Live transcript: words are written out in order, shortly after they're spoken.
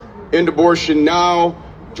End Abortion Now,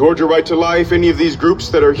 Georgia Right to Life, any of these groups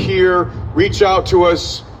that are here, reach out to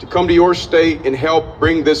us to come to your state and help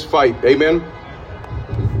bring this fight. Amen.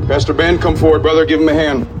 Pastor Ben, come forward, brother. Give him a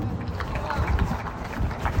hand.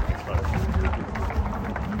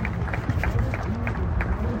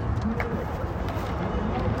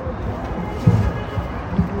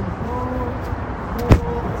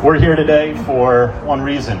 We're here today for one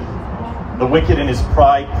reason. The wicked in his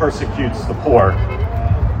pride persecutes the poor.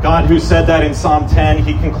 God, who said that in Psalm 10,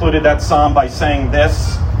 he concluded that psalm by saying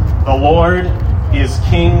this: the Lord is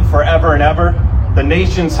king forever and ever. The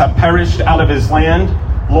nations have perished out of his land.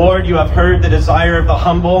 Lord, you have heard the desire of the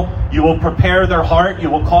humble. You will prepare their heart. You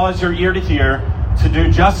will cause your ear to hear, to do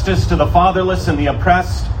justice to the fatherless and the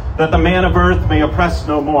oppressed, that the man of earth may oppress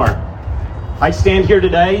no more. I stand here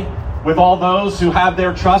today with all those who have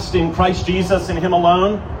their trust in Christ Jesus and him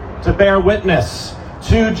alone, to bear witness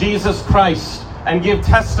to Jesus Christ and give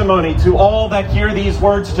testimony to all that hear these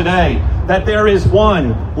words today, that there is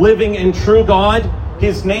one living and true God.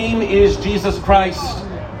 His name is Jesus Christ.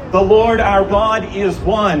 The Lord our God is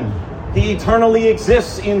one. He eternally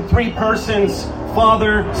exists in three persons: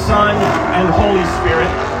 Father, Son, and Holy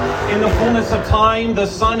Spirit. In the fullness of time, the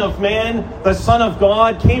Son of Man, the Son of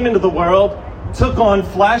God, came into the world, took on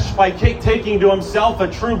flesh by taking to himself a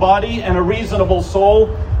true body and a reasonable soul,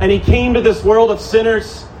 and he came to this world of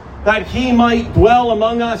sinners that he might dwell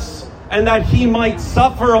among us, and that he might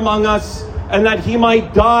suffer among us, and that he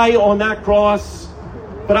might die on that cross.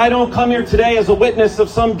 But I don't come here today as a witness of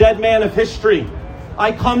some dead man of history.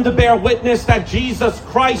 I come to bear witness that Jesus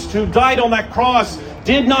Christ, who died on that cross,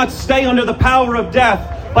 did not stay under the power of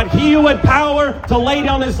death, but he who had power to lay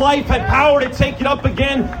down his life had power to take it up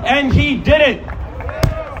again, and he did it.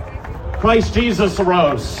 Christ Jesus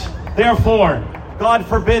arose. Therefore, God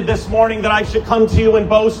forbid this morning that I should come to you and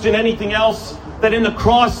boast in anything else than in the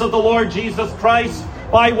cross of the Lord Jesus Christ,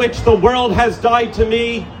 by which the world has died to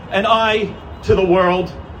me and I to the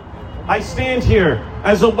world. I stand here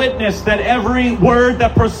as a witness that every word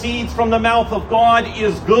that proceeds from the mouth of God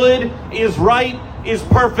is good, is right, is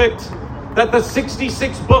perfect. That the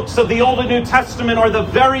 66 books of the Old and New Testament are the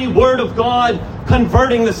very word of God,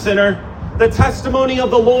 converting the sinner. The testimony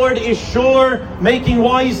of the Lord is sure, making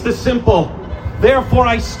wise the simple. Therefore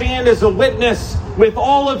I stand as a witness with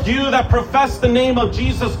all of you that profess the name of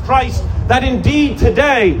Jesus Christ, that indeed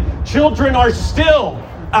today children are still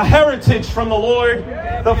a heritage from the Lord.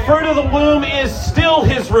 The fruit of the womb is still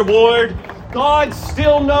his reward. God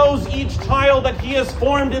still knows each child that he has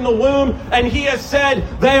formed in the womb, and he has said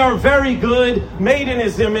they are very good, made in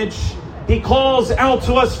his image. He calls out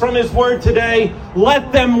to us from his word today,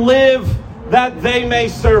 let them live that they may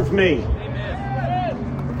serve me.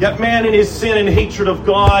 Amen. Yet man in his sin and hatred of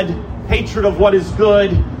God, hatred of what is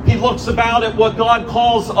good, he looks about at what God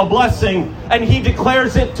calls a blessing, and he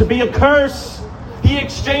declares it to be a curse. He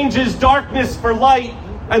exchanges darkness for light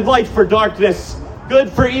and light for darkness, good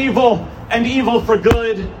for evil and evil for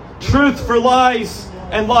good, truth for lies,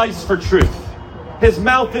 and lies for truth. His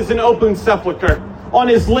mouth is an open sepulchre. On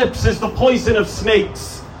his lips is the poison of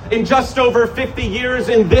snakes. In just over 50 years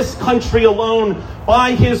in this country alone,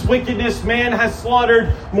 by his wickedness, man has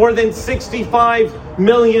slaughtered more than 65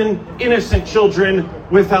 million innocent children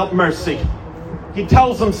without mercy. He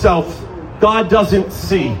tells himself God doesn't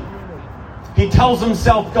see. He tells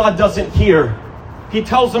himself God doesn't hear. He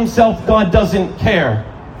tells himself God doesn't care.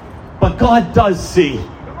 But God does see.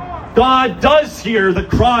 God does hear the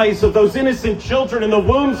cries of those innocent children in the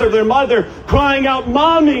wombs of their mother, crying out,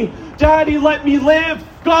 Mommy, Daddy, let me live.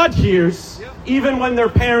 God hears, even when their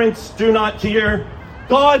parents do not hear.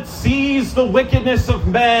 God sees the wickedness of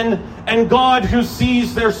men, and God, who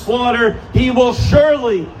sees their slaughter, he will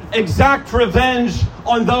surely exact revenge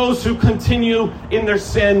on those who continue in their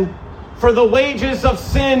sin. For the wages of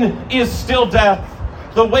sin is still death.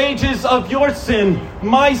 The wages of your sin,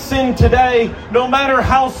 my sin today, no matter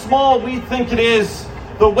how small we think it is,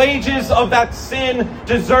 the wages of that sin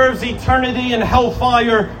deserves eternity in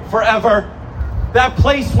hellfire forever. That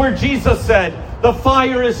place where Jesus said, the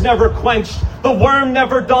fire is never quenched, the worm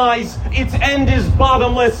never dies, its end is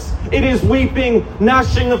bottomless, it is weeping,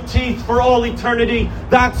 gnashing of teeth for all eternity.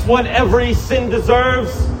 That's what every sin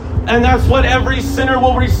deserves. And that's what every sinner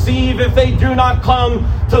will receive if they do not come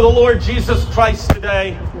to the Lord Jesus Christ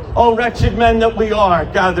today. Oh, wretched men that we are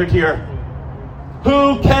gathered here.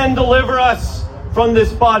 Who can deliver us from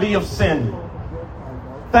this body of sin?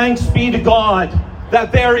 Thanks be to God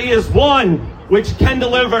that there is one which can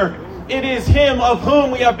deliver. It is him of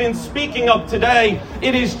whom we have been speaking of today.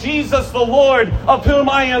 It is Jesus the Lord, of whom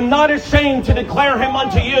I am not ashamed to declare him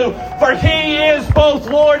unto you. For he is both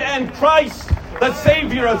Lord and Christ. the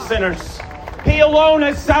Savior of sinners. He alone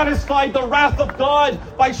has satisfied the wrath of God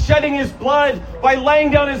by shedding his blood, by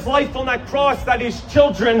laying down his life on that cross that his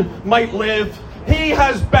children might live. He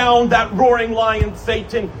has bound that roaring lion,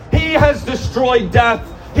 Satan. He has destroyed death.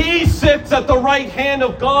 He sits at the right hand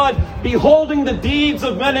of God, beholding the deeds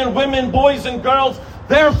of men and women, boys and girls.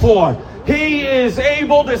 Therefore, he is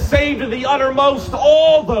able to save to the uttermost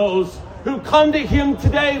all those who come to him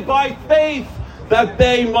today by faith, that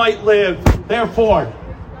they might live. Therefore,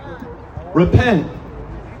 repent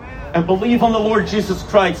and believe on the Lord Jesus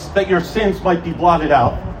Christ, that your sins might be blotted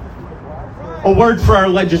out. A word for our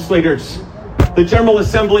legislators. The General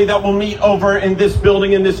Assembly that will meet over in this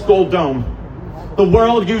building, in this gold dome. The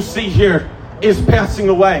world you see here is passing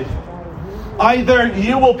away. Either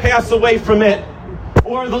you will pass away from it,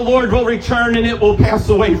 or the Lord will return and it will pass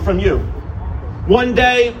away from you. One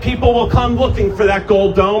day, people will come looking for that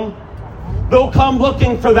gold dome. They'll come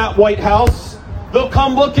looking for that White House. They'll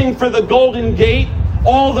come looking for the Golden Gate,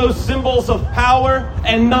 all those symbols of power,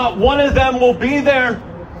 and not one of them will be there.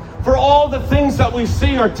 For all the things that we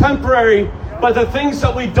see are temporary, but the things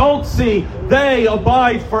that we don't see, they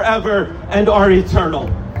abide forever and are eternal.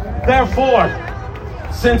 Therefore,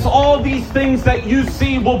 since all these things that you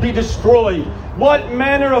see will be destroyed, what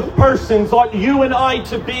manner of persons ought you and I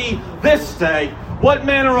to be this day? What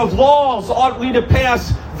manner of laws ought we to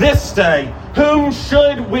pass this day? Whom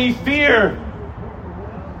should we fear?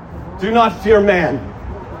 Do not fear man.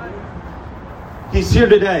 He's here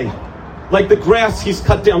today. Like the grass, he's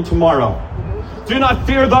cut down tomorrow. Do not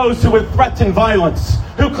fear those who would threaten violence,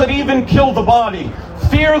 who could even kill the body.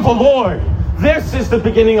 Fear the Lord. This is the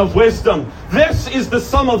beginning of wisdom. This is the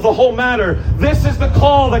sum of the whole matter. This is the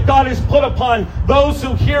call that God has put upon those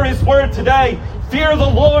who hear his word today. Fear the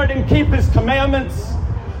Lord and keep his commandments.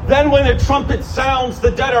 Then when the trumpet sounds,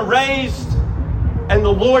 the dead are raised, and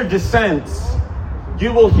the Lord descends.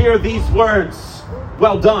 You will hear these words,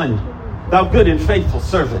 "Well done, thou good and faithful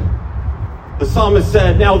servant." The psalmist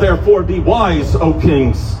said, "Now therefore be wise, O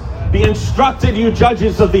kings. Be instructed, you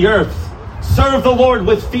judges of the earth. Serve the Lord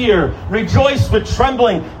with fear. Rejoice with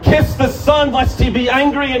trembling. Kiss the Son, lest he be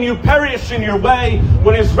angry and you perish in your way.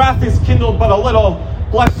 When his wrath is kindled but a little,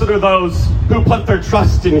 blessed are those who put their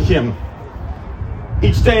trust in him."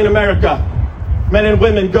 Each day in America, men and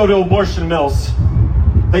women go to abortion mills.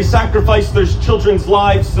 They sacrifice their children's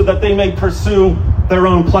lives so that they may pursue their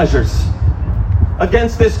own pleasures.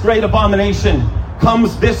 Against this great abomination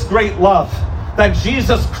comes this great love, that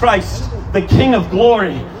Jesus Christ, the King of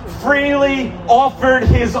glory, freely offered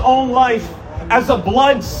his own life as a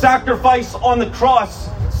blood sacrifice on the cross,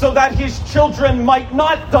 so that his children might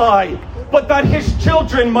not die, but that his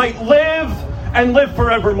children might live and live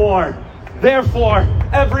forevermore. Therefore,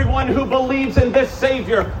 everyone who believes in this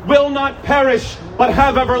Savior will not perish, but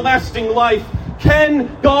have everlasting life. Can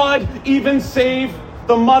God even save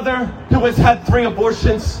the mother who has had 3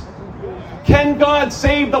 abortions? Can God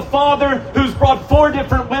save the father who's brought 4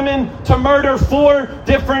 different women to murder 4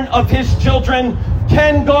 different of his children?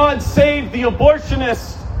 Can God save the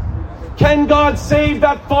abortionist? Can God save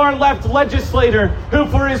that far-left legislator who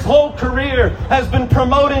for his whole career has been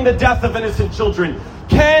promoting the death of innocent children?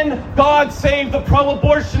 Can God save the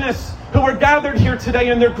pro-abortionists who are gathered here today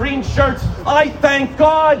in their green shirts? I thank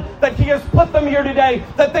God that he has put them here today,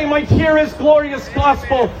 that they might hear his glorious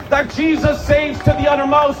gospel, that Jesus saves to the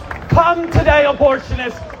uttermost. Come today,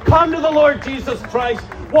 abortionists. Come to the Lord Jesus Christ.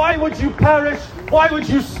 Why would you perish? Why would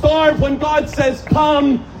you starve when God says,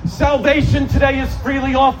 come? Salvation today is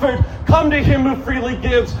freely offered. Come to him who freely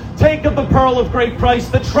gives. Take of the pearl of great price,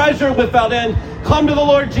 the treasure without end. Come to the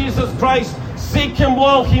Lord Jesus Christ. Seek him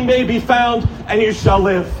while he may be found, and you shall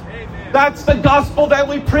live. That's the gospel that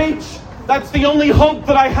we preach. That's the only hope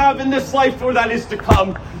that I have in this life, or that is to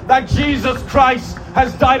come. That Jesus Christ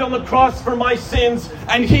has died on the cross for my sins,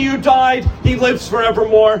 and he who died, he lives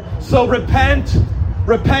forevermore. So repent.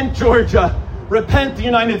 Repent, Georgia. Repent, the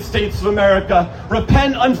United States of America.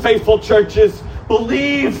 Repent, unfaithful churches.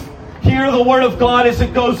 Believe. Hear the word of God as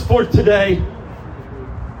it goes forth today.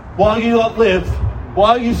 While you live,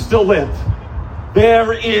 while you still live,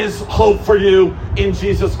 there is hope for you in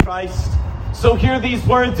Jesus Christ. So hear these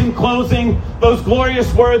words in closing, those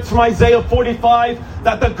glorious words from Isaiah 45,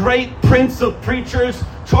 that the great prince of preachers,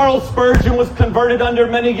 Charles Spurgeon, was converted under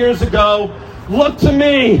many years ago. Look to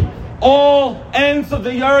me, all ends of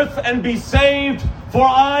the earth, and be saved, for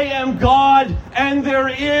I am God, and there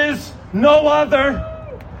is no other.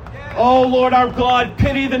 Oh Lord our God,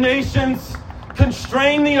 pity the nations,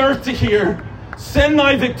 constrain the earth to hear. Send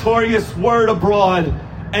thy victorious word abroad,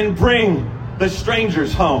 and bring the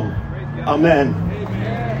strangers home. Amen.